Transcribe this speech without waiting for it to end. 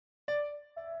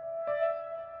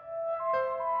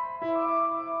Hello,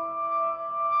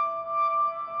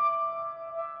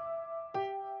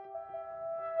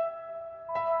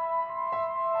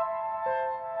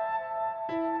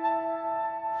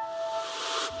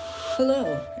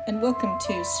 and welcome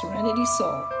to Serenity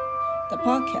Soul, the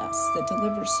podcast that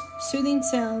delivers soothing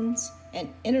sounds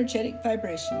and energetic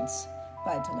vibrations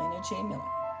by Delana J. Miller.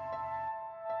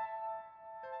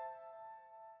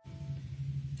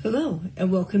 Hello,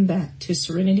 and welcome back to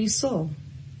Serenity Soul.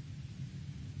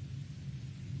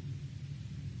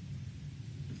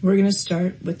 We're going to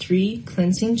start with 3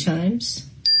 cleansing chimes.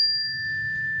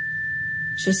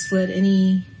 Just let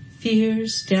any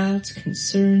fears, doubts,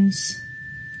 concerns,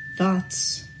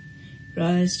 thoughts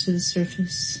rise to the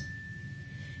surface.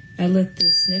 And let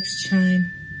this next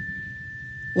chime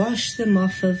wash them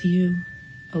off of you,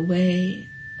 away,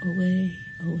 away,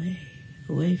 away,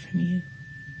 away from you.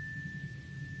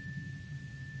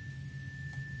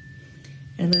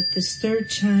 And let this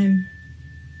third chime,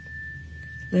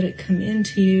 let it come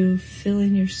into you,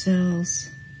 filling your cells,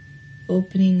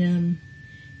 opening them,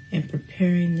 and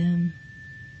preparing them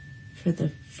for the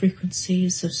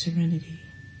frequencies of serenity.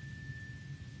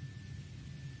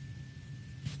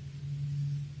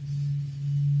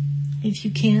 If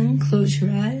you can, close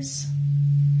your eyes.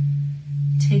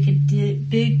 Take a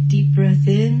big, deep breath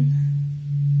in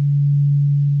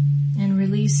and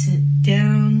release it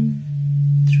down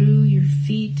through your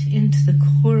feet into the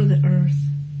core of the earth.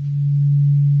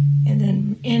 And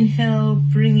then inhale,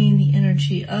 bringing the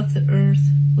energy of the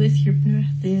earth with your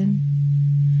breath in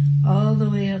all the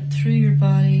way up through your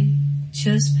body,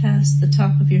 just past the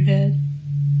top of your head.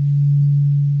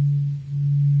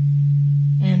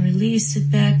 And release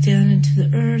it back down into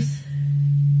the earth.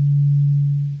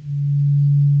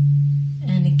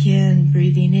 And again,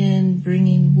 breathing in,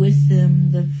 bringing with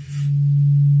them the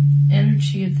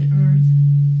energy of the earth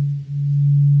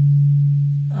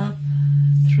up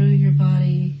through your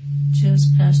body,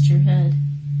 just past your head.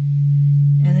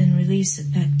 And then release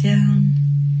it back down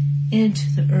into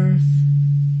the earth.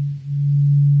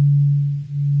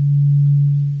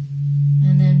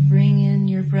 And then bring in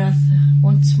your breath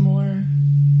once more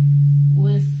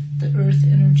with the earth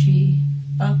energy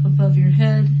up above your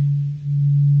head.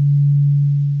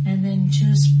 And then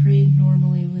just breathe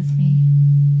normally with me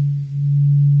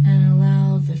and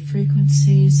allow the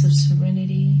frequencies of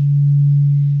serenity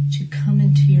to come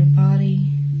into your body,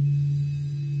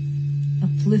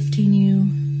 uplifting you,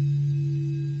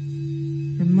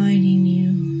 reminding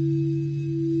you,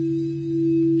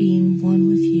 being one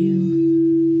with you.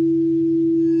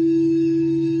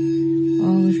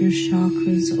 All of your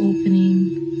chakras opening,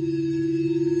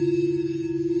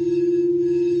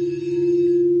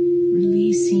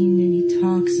 releasing any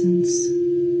toxins,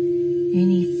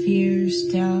 any fears,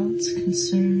 doubts,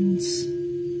 concerns,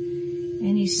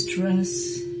 any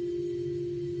stress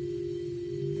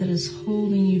that is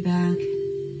holding you back,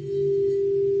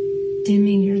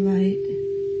 dimming your light.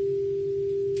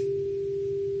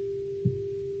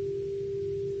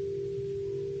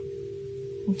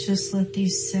 And just let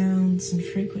these sounds and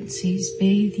frequencies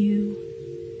bathe you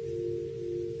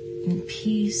in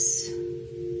peace,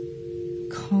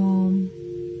 calm,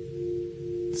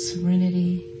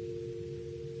 serenity.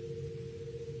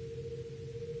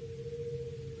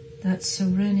 That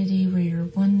serenity where your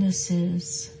oneness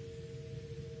is.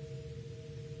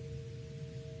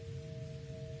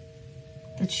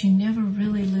 That you never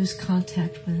really lose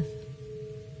contact with.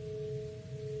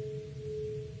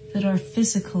 That our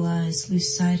physical eyes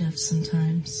lose sight of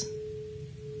sometimes.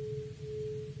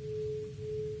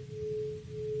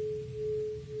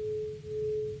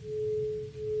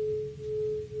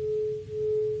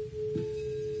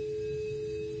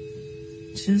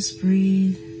 Just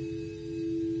breathe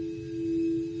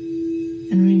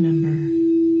and remember.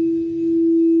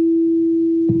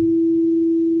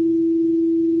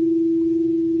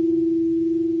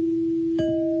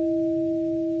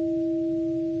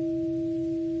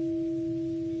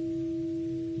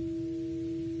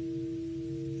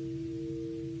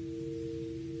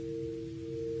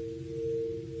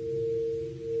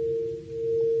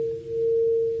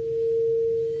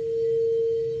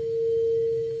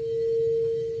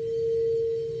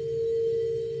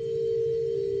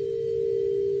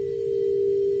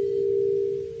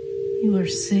 You are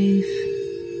safe.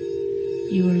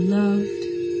 You are loved.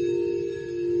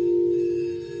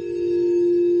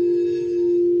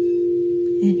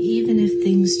 And even if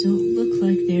things don't look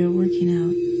like they are working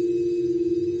out,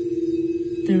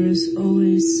 there is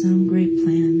always some great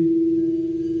plan.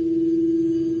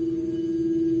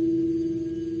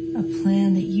 A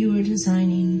plan that you are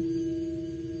designing.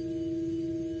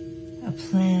 A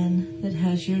plan that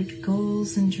has your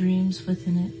goals and dreams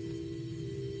within it.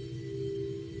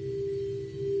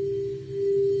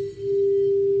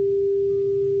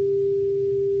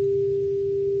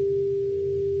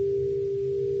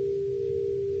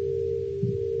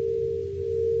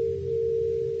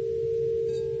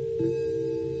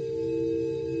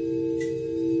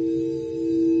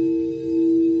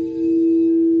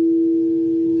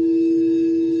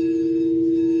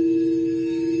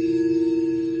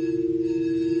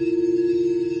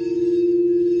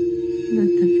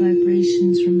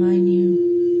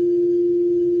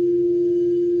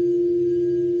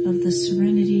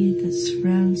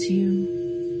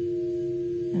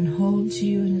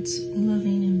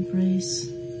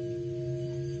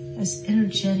 as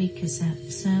energetic as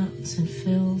that sounds and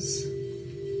feels,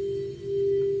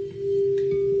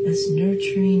 as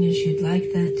nurturing as you'd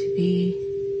like that to be,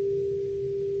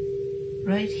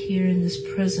 right here in this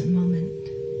present moment.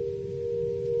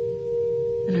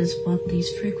 That is what these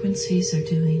frequencies are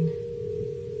doing,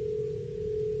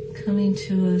 coming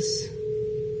to us,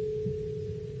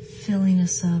 filling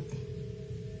us up,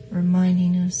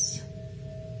 reminding us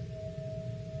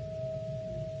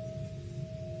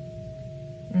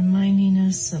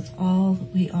of all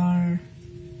that we are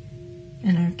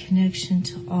and our connection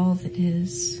to all that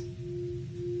is.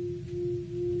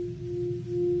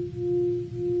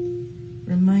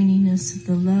 Reminding us of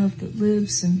the love that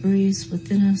lives and breathes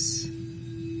within us.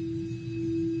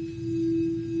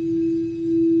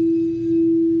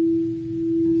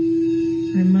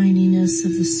 Reminding us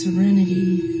of the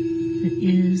serenity that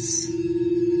is.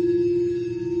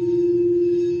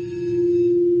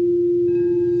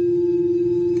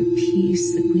 The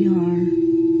peace that we are.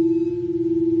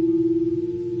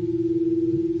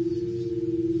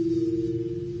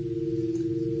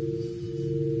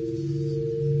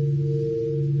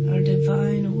 Our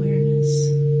divine awareness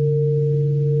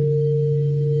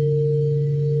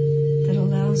that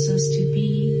allows us to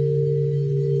be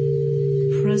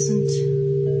present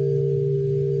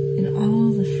in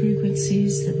all the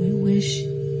frequencies that we wish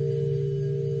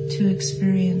to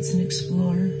experience and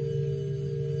explore.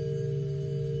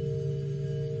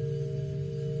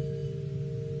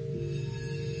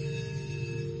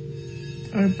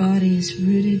 Our body is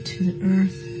rooted to the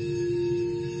earth,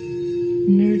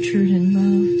 nurtured and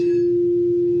loved,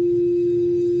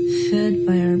 fed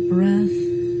by our breath,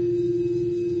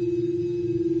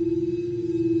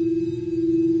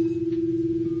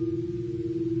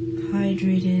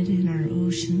 hydrated in our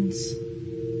oceans,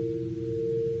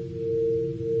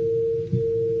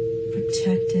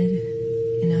 protected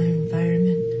in our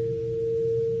environment.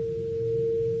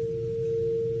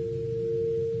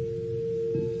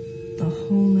 The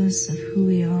wholeness of who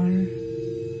we are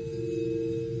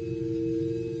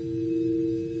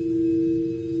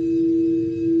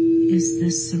is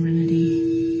this serenity,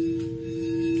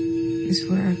 is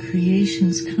where our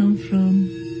creations come from.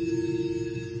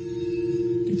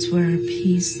 It's where our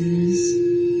peace is.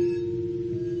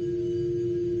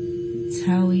 It's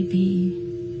how we be.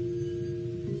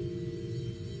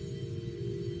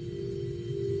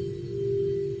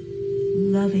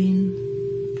 Loving,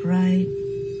 bright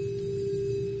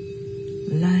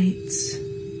lights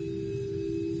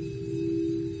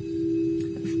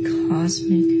of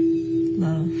cosmic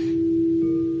love.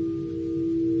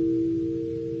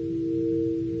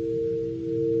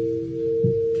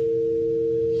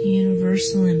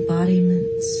 Universal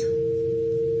embodiments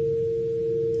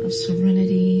of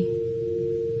serenity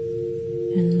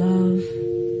and love.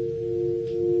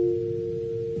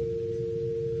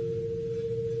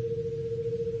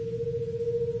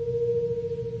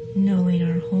 Knowing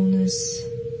our wholeness,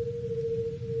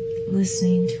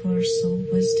 listening to our soul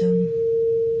wisdom,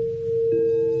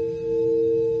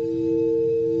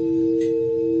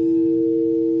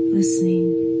 listening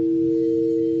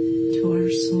to our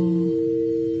soul,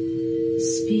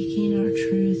 speaking our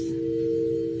truth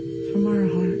from our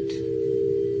heart.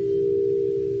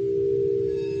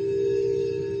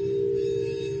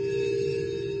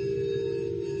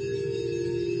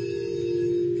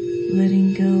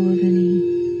 Letting go of any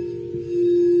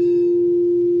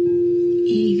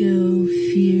ego,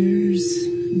 fears,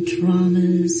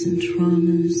 dramas and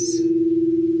traumas.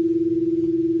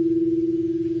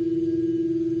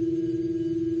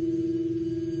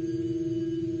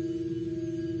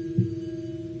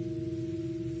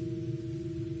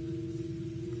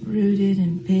 Rooted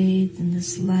and bathed in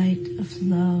this light of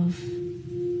love,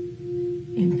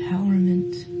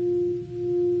 empowerment,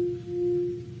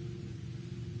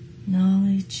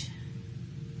 knowledge,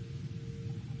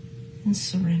 and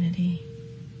serenity.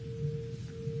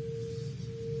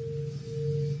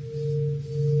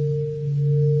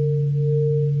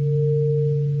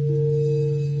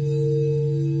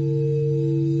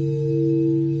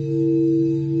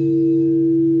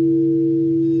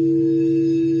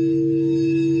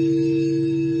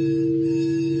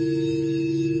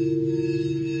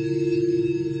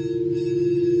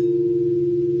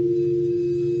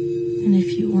 And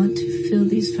if you want to feel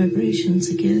these vibrations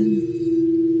again,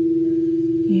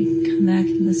 you can come back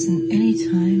and listen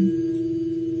anytime.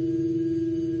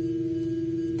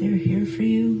 They're here for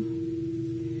you.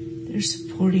 They're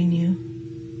supporting you.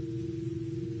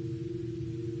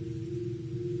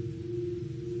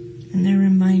 And they're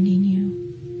reminding you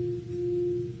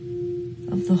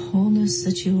of the wholeness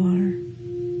that you are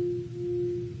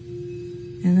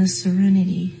and the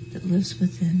serenity energy that lives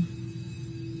within.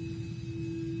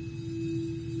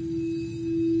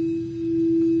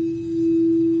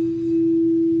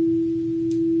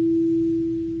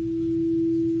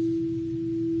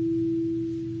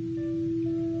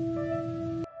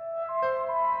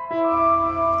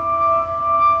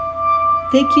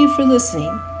 Thank you for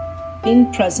listening,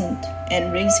 being present,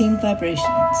 and raising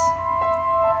vibrations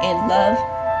in love,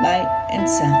 light, and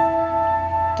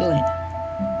sound. Delana.